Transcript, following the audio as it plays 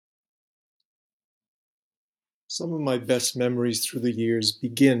Some of my best memories through the years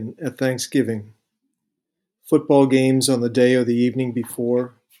begin at Thanksgiving. Football games on the day or the evening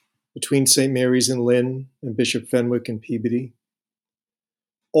before, between St. Mary's and Lynn and Bishop Fenwick and Peabody.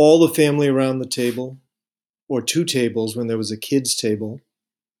 All the family around the table, or two tables when there was a kids' table,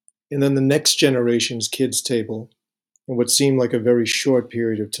 and then the next generation's kids' table in what seemed like a very short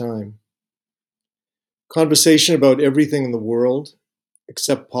period of time. Conversation about everything in the world,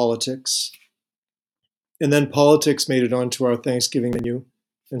 except politics. And then politics made it onto our Thanksgiving menu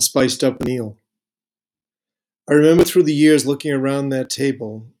and spiced up the meal. I remember through the years looking around that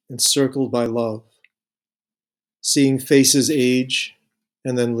table encircled by love, seeing faces age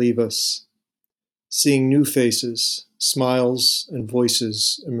and then leave us, seeing new faces, smiles, and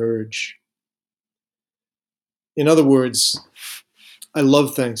voices emerge. In other words, I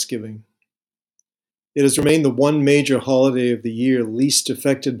love Thanksgiving. It has remained the one major holiday of the year least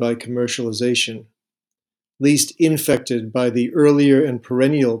affected by commercialization, least infected by the earlier and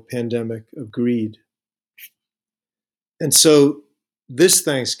perennial pandemic of greed. And so this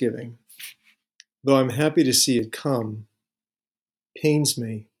Thanksgiving, though I'm happy to see it come, pains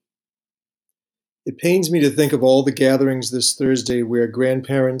me. It pains me to think of all the gatherings this Thursday where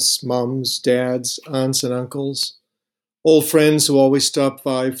grandparents, mums, dads, aunts, and uncles, old friends who always stop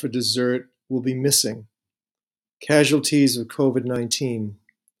by for dessert will be missing, casualties of COVID-19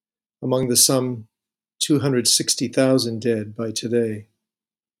 among the some 260,000 dead by today.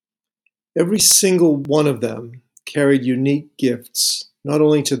 Every single one of them carried unique gifts, not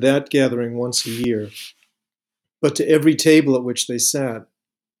only to that gathering once a year, but to every table at which they sat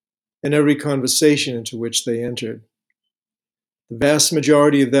and every conversation into which they entered. The vast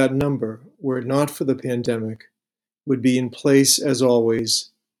majority of that number, were it not for the pandemic, would be in place as always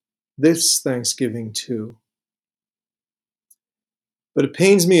this Thanksgiving too. But it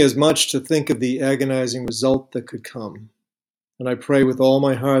pains me as much to think of the agonizing result that could come, and I pray with all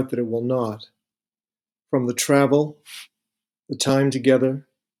my heart that it will not. From the travel, the time together,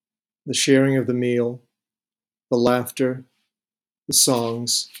 the sharing of the meal, the laughter, the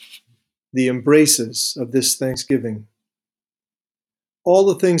songs, the embraces of this Thanksgiving. All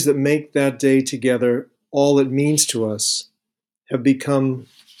the things that make that day together all it means to us have become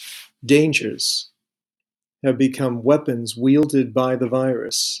dangers, have become weapons wielded by the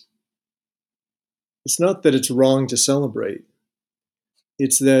virus. It's not that it's wrong to celebrate.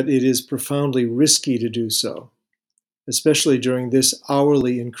 It's that it is profoundly risky to do so, especially during this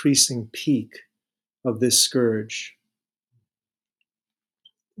hourly increasing peak of this scourge.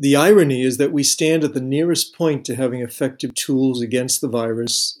 The irony is that we stand at the nearest point to having effective tools against the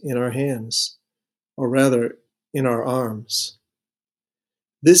virus in our hands, or rather, in our arms.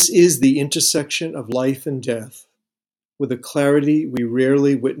 This is the intersection of life and death, with a clarity we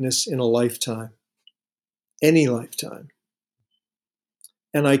rarely witness in a lifetime, any lifetime.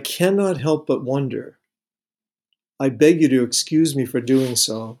 And I cannot help but wonder, I beg you to excuse me for doing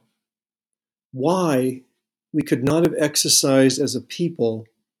so, why we could not have exercised as a people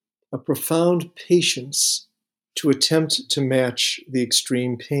a profound patience to attempt to match the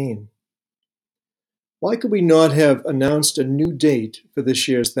extreme pain. Why could we not have announced a new date for this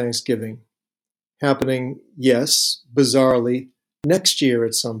year's Thanksgiving, happening, yes, bizarrely, next year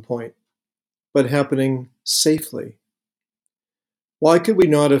at some point, but happening safely? Why could we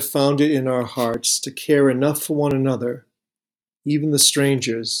not have found it in our hearts to care enough for one another, even the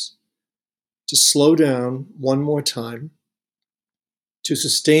strangers, to slow down one more time, to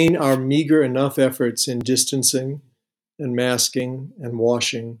sustain our meager enough efforts in distancing and masking and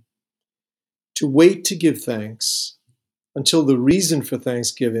washing, to wait to give thanks until the reason for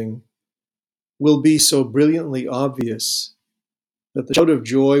Thanksgiving will be so brilliantly obvious that the shout of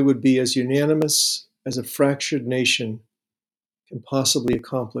joy would be as unanimous as a fractured nation can possibly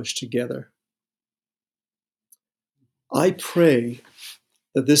accomplish together. I pray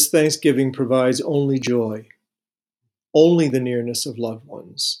that this Thanksgiving provides only joy, only the nearness of loved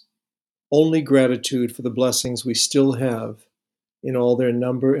ones, only gratitude for the blessings we still have in all their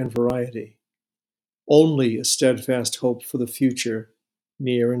number and variety, only a steadfast hope for the future,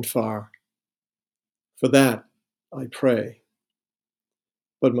 near and far. For that, I pray.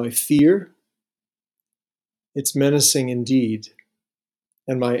 But my fear, it's menacing indeed,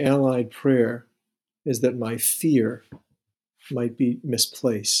 and my allied prayer is that my fear might be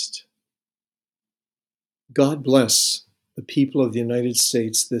misplaced. God bless the people of the United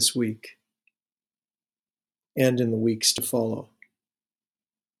States this week and in the weeks to follow.